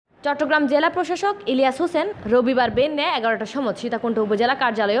চট্টগ্রাম জেলা প্রশাসক ইলিয়াস হোসেন রবিবার বেন্নে 11টার সময় সীতাকুণ্ড উপজেলা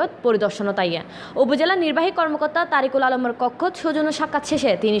কার্যালয়ত পরিদর্শন তাইয়া উপজেলা নির্বাহী কর্মকর্তা তারিকুল আলমের কক্ষত সৌজন্য সাক্ষাৎ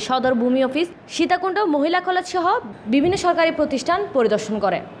শেষে তিনি সদর ভূমি অফিস সীতাকুণ্ড মহিলা কলেজ সহ বিভিন্ন সরকারি প্রতিষ্ঠান পরিদর্শন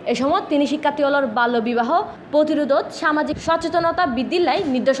করে এ সময় তিনি শিক্ষার্থীদের বাল্য বিবাহ প্রতিরোধ সামাজিক সচেতনতা বৃদ্ধির লাই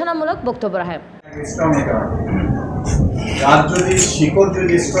নির্দেশনামূলক বক্তব্য রাখেন। গাছ যদি শিকড়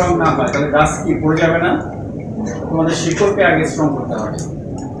যদি স্ট্রং না হয় তাহলে গাছ কি পড়ে যাবে না? তোমাদের শিকড়কে আগে স্ট্রং করতে হবে।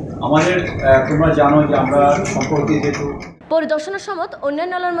 আমাদের তোমরা জানো যে আমরা সম্পর্কে যেহেতু পরিদর্শনের সময়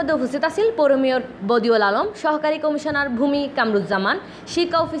অন্যান্যের মধ্যে উপস্থিত আছেন পৌর মেয়র বদিউল আলম, সহকারী কমিশনার ভূমি কামরুজ্জামান,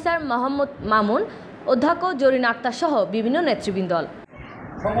 শিক্ষা অফিসার মোহাম্মদ মামুন, অধ্যক্ষ জরিনা আক্তার সহ বিভিন্ন নেতৃবৃন্দ।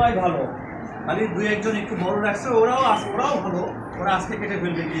 সময় ভালো, খালি দুই একজন একটু বড় রাখছে, ওরাও ভালো, ওরা আজকে কেটে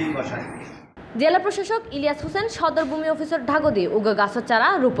ফেলবে এই বাসায়। জেলা প্রশাসক ইলিয়াস হোসেন সদর ভূমি অফিসের ঢাকদি উগা গাছের চারা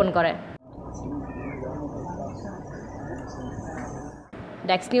রোপণ করে।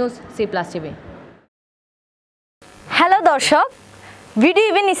 Desk news Cplus TV। Hello দর্শক, ভিডিও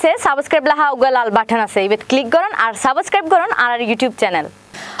ইভেন নিচে সাবস্ক্রাইব লাহা উগা লাল বাটন আছে, ইবেত ক্লিক করুন আর সাবস্ক্রাইব করুন আর ইউটিউব চ্যানেল।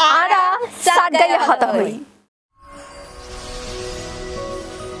 আরা সাগাইলে হতা হই।